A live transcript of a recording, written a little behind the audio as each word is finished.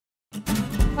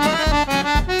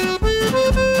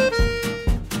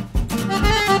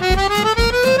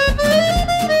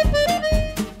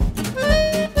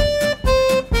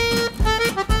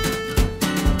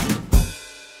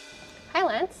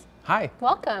Hi.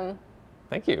 Welcome.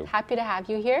 Thank you. Happy to have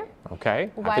you here. Okay,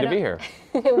 happy to be here.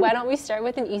 Why don't we start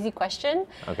with an easy question?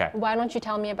 Okay. Why don't you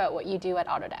tell me about what you do at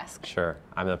Autodesk? Sure.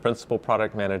 I'm the Principal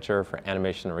Product Manager for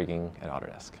Animation Rigging at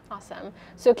Autodesk. Awesome.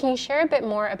 So can you share a bit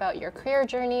more about your career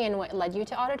journey and what led you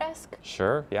to Autodesk?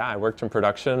 Sure. Yeah, I worked in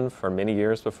production for many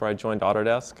years before I joined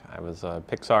Autodesk. I was a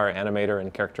Pixar animator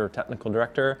and character technical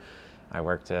director. I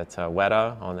worked at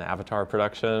Weta on the Avatar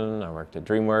production. I worked at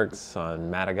DreamWorks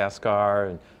on Madagascar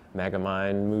and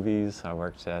Megamind movies. I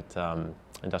worked at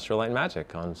Industrial Light and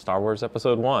Magic on Star Wars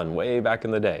Episode 1 way back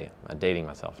in the day. I'm dating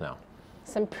myself now.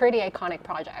 Some pretty iconic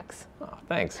projects. Oh,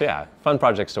 thanks. Yeah, fun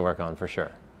projects to work on for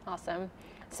sure. Awesome.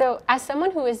 So as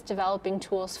someone who is developing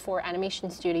tools for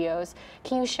animation studios,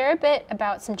 can you share a bit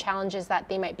about some challenges that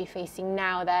they might be facing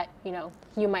now that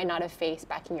you might not have faced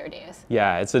back in your days?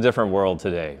 Yeah, it's a different world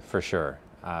today for sure.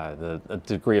 The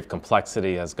degree of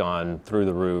complexity has gone through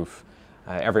the roof.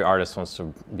 Every artist wants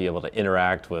to be able to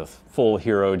interact with full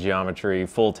hero geometry,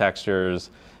 full textures.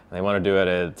 They want to do it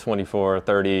at 24,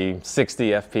 30, 60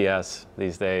 FPS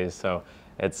these days. So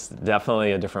it's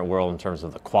definitely a different world in terms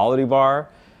of the quality bar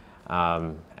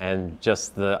and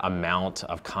just the amount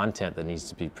of content that needs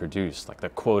to be produced. Like the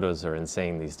quotas are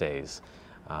insane these days.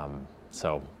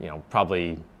 So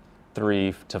probably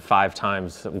 3 to 5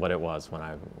 times what it was when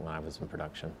I was in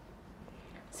production.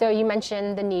 So you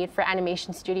mentioned the need for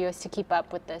animation studios to keep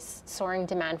up with this soaring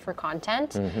demand for content.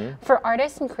 Mm-hmm. For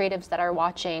artists and creatives that are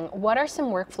watching, what are some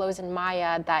workflows in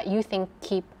Maya that you think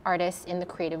keep artists in the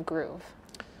creative groove?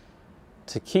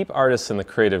 To keep artists in the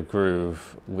creative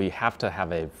groove, we have to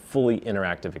have a fully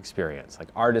interactive experience. Like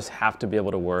artists have to be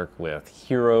able to work with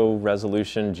hero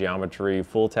resolution, geometry,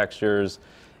 full textures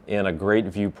in a great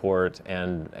viewport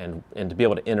and to be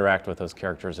able to interact with those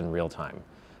characters in real time.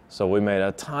 So we made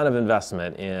a ton of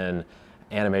investment in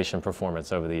animation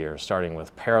performance over the years, starting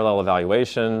with parallel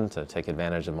evaluation to take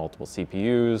advantage of multiple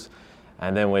CPUs.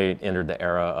 And then we entered the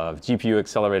era of GPU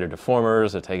accelerated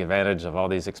deformers to take advantage of all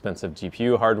these expensive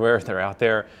GPU hardware that are out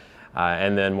there.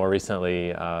 And then more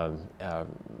recently,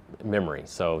 memory.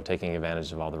 So taking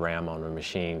advantage of all the RAM on a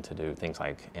machine to do things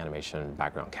like animation,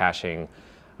 background caching,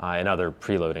 and other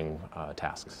preloading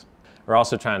tasks. We're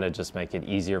also trying to just make it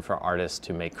easier for artists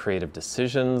to make creative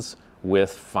decisions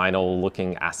with final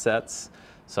looking assets.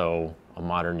 So a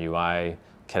modern UI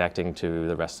connecting to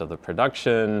the rest of the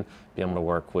production, being able to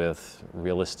work with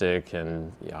realistic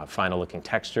and final looking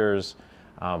textures,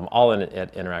 all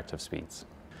at interactive speeds.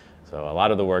 So a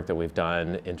lot of the work that we've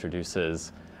done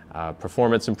introduces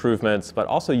performance improvements, but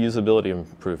also usability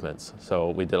improvements.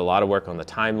 So we did a lot of work on the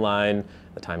timeline,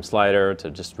 the time slider to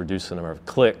just reduce the number of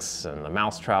clicks and the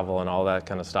mouse travel and all that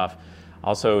kind of stuff.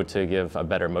 Also to give a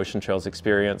better motion trails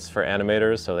experience for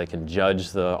animators so they can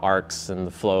judge the arcs and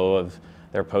the flow of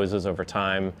their poses over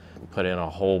time. We put in a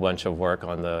whole bunch of work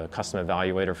on the custom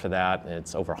evaluator for that.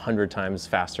 It's over 100 times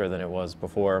faster than it was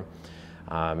before.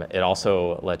 It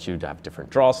also lets you have different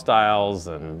draw styles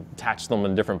and attach them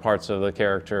in different parts of the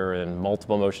character and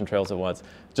multiple motion trails at once.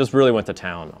 Just really went to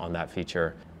town on that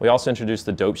feature. We also introduced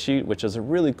the dope sheet, which is a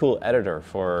really cool editor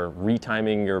for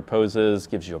retiming your poses,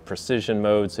 gives you a precision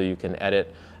mode so you can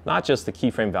edit not just the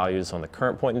keyframe values on the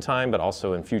current point in time, but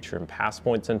also in future and past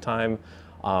points in time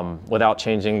without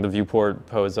changing the viewport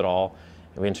pose at all.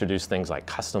 We introduced things like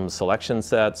custom selection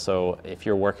sets, so if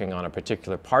you're working on a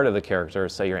particular part of the character,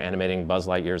 say you're animating Buzz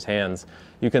Lightyear's hands,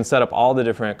 you can set up all the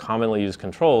different commonly used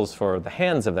controls for the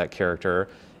hands of that character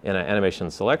in an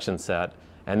animation selection set,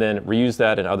 and then reuse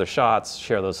that in other shots,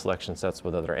 share those selection sets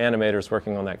with other animators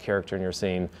working on that character in your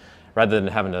scene, rather than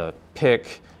having to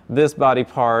pick this body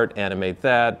part, animate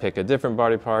that, pick a different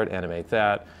body part, animate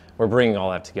that. We're bringing all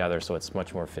that together so it's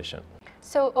much more efficient.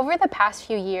 So over the past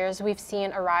few years, we've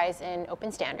seen a rise in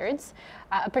open standards,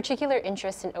 a particular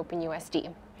interest in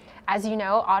OpenUSD. As you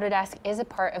know, Autodesk is a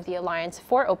part of the Alliance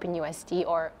for OpenUSD,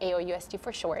 or AOUSD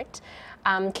for short.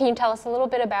 Can you tell us a little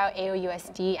bit about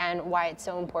AOUSD and why it's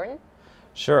so important?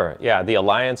 Sure. Yeah, the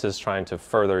Alliance is trying to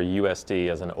further USD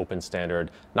as an open standard,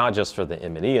 not just for the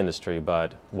M&E industry,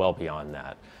 but well beyond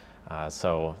that.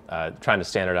 Trying to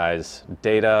standardize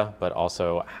data, but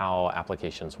also how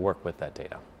applications work with that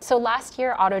data. So last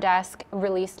year, Autodesk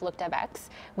released LookdevX,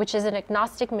 which is an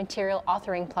agnostic material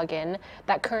authoring plugin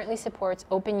that currently supports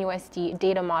OpenUSD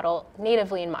data model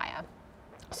natively in Maya.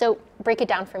 So break it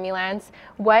down for me, Lance.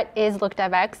 What is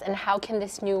LookdevX and how can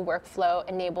this new workflow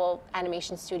enable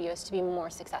animation studios to be more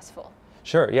successful?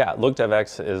 Sure, yeah.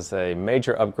 LookdevX is a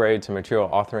major upgrade to material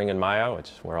authoring in Maya,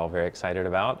 which we're all very excited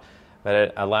about. But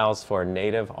it allows for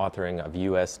native authoring of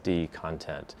USD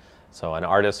content. So an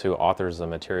artist who authors a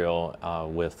material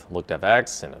with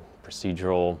LookdevX in a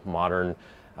procedural, modern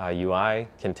UI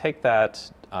can take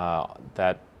that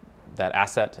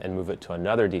asset and move it to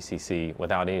another DCC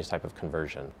without any type of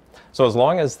conversion. So as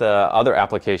long as the other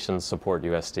applications support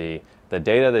USD, the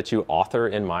data that you author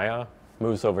in Maya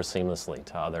moves over seamlessly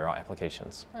to other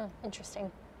applications. Oh,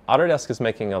 interesting. Autodesk is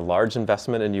making a large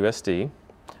investment in USD.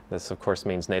 This, of course,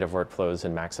 means native workflows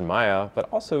in Max and Maya, but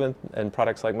also in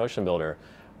products like Motion Builder,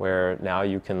 where now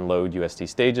you can load USD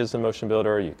stages in Motion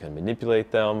Builder, you can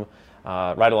manipulate them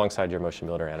right alongside your Motion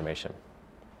Builder animation.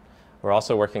 We're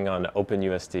also working on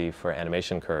OpenUSD for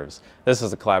animation curves. This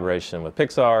is a collaboration with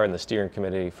Pixar and the steering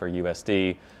committee for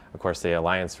USD. Of course, the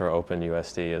Alliance for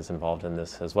OpenUSD is involved in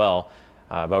this as well.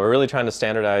 But we're really trying to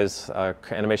standardize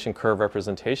animation curve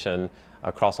representation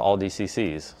across all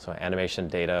DCCs. So animation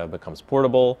data becomes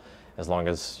portable. As long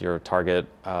as your target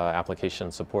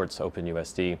application supports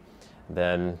OpenUSD,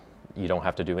 then you don't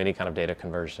have to do any kind of data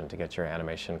conversion to get your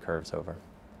animation curves over.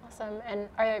 Awesome. And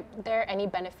are there any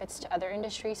benefits to other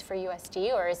industries for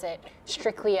USD, or is it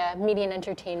strictly a media and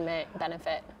entertainment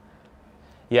benefit?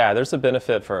 Yeah, there's a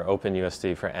benefit for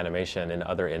OpenUSD for animation in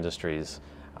other industries.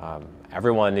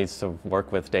 Everyone needs to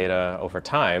work with data over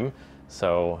time,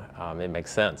 so it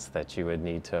makes sense that you would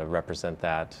need to represent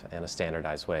that in a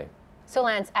standardized way. So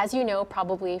Lance, as you know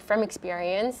probably from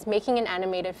experience, making an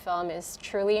animated film is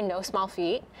truly no small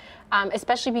feat,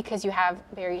 especially because you have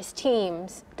various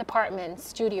teams, departments,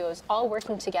 studios, all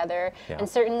working together, and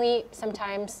certainly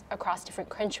sometimes across different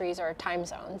countries or time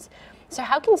zones. So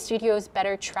how can studios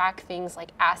better track things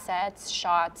like assets,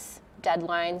 shots,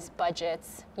 deadlines,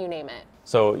 budgets, you name it?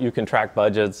 So you can track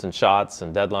budgets and shots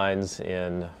and deadlines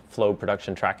in Flow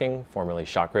Production Tracking, formerly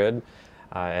ShotGrid,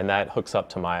 and that hooks up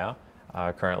to Maya.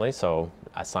 Currently, so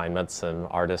assignments and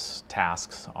artists'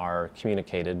 tasks are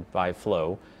communicated by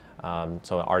Flow,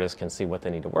 so artists can see what they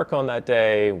need to work on that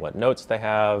day, what notes they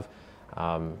have,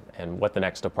 and what the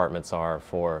next departments are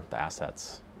for the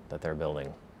assets that they're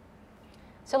building.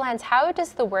 So Lance, how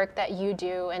does the work that you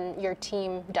do and your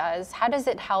team does, how does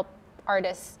it help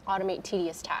artists automate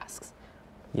tedious tasks?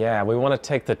 Yeah, we want to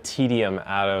take the tedium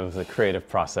out of the creative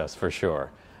process for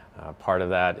sure. Part of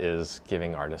that is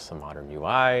giving artists a modern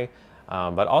UI,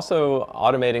 but also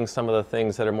automating some of the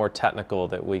things that are more technical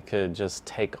that we could just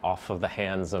take off of the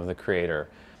hands of the creator.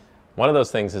 One of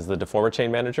those things is the Deformer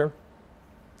chain manager.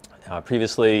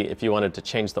 Previously, if you wanted to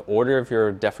change the order of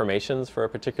your deformations for a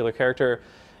particular character,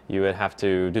 you would have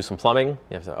to do some plumbing.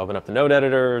 You have to open up the node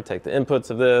editor, take the inputs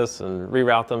of this, and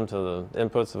reroute them to the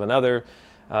inputs of another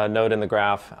node in the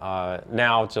graph.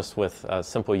 Now, just with a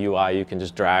simple UI, you can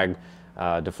just drag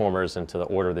deformers into the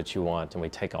order that you want, and we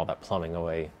take all that plumbing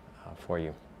away for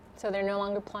you. So they're no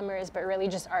longer plumbers, but really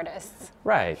just artists.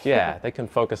 Right, yeah. They can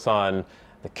focus on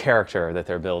the character that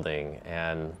they're building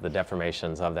and the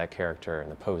deformations of that character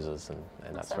and the poses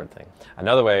and that sort of thing.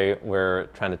 Another way we're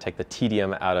trying to take the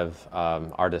tedium out of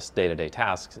artists' day-to-day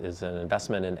tasks is an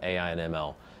investment in AI and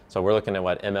ML. So we're looking at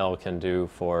what ML can do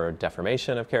for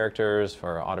deformation of characters,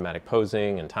 for automatic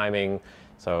posing and timing.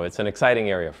 So it's an exciting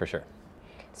area for sure.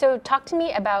 So talk to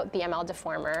me about the ML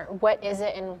Deformer. What is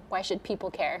it and why should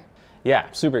people care? Yeah,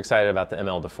 super excited about the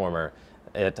ML Deformer.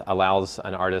 It allows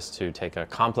an artist to take a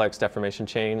complex deformation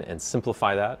chain and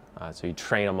simplify that. So you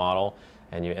train a model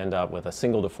and you end up with a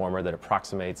single deformer that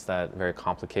approximates that very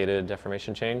complicated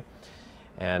deformation chain.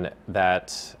 And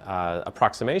that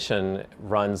approximation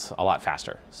runs a lot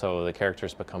faster. So the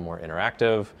characters become more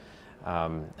interactive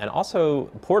and also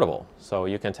portable. So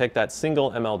you can take that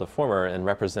single ML deformer and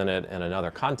represent it in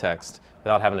another context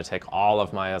without having to take all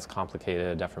of Maya's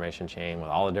complicated deformation chain with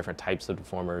all the different types of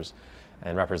deformers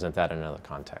and represent that in another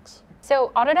context.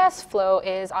 So Autodesk Flow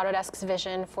is Autodesk's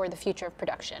vision for the future of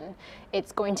production.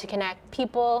 It's going to connect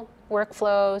people,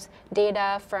 workflows,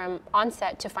 data from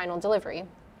onset to final delivery.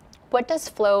 What does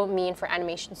Flow mean for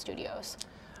animation studios?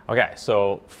 Okay,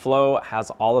 so Flow has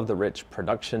all of the rich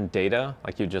production data,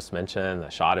 like you just mentioned, the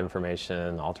shot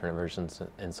information, alternate versions,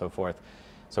 and so forth.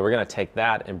 So we're going to take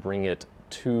that and bring it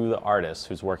to the artist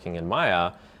who's working in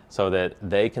Maya so that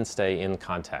they can stay in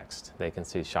context. They can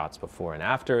see shots before and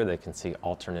after. They can see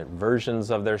alternate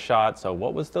versions of their shot. So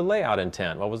what was the layout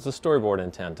intent? What was the storyboard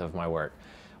intent of my work?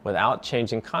 Without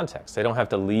changing context. They don't have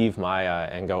to leave Maya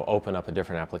and go open up a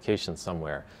different application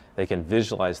somewhere. They can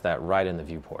visualize that right in the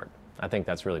viewport. I think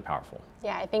that's really powerful.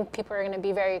 Yeah, I think people are going to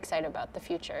be very excited about the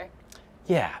future.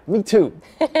 Yeah, me too.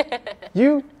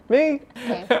 You, me?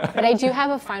 Okay, but I do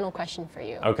have a final question for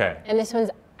you. Okay. And this one's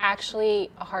actually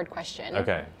a hard question.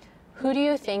 Okay. Who do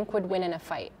you think would win in a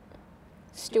fight?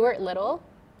 Stuart Little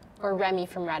or Remy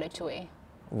from Ratatouille?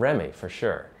 Remy, for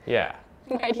sure. Yeah.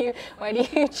 Why do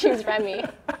you choose Remy?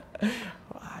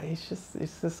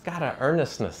 He's just got an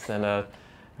earnestness and a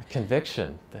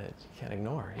Conviction that you can't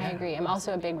ignore. Yeah. I agree. I'm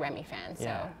also a big Remy fan. So.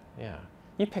 Yeah, yeah.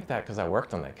 You picked that because I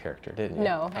worked on that character, didn't you?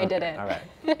 No, I didn't. All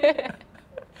right.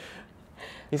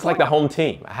 He's like the home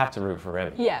team. I have to root for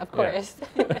Remy. Yeah, of course.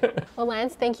 Yeah. Well,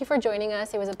 Lance, thank you for joining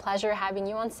us. It was a pleasure having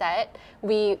you on set.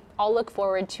 We all look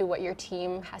forward to what your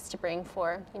team has to bring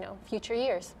for, future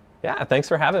years. Yeah, thanks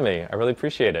for having me. I really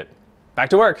appreciate it. Back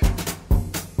to work.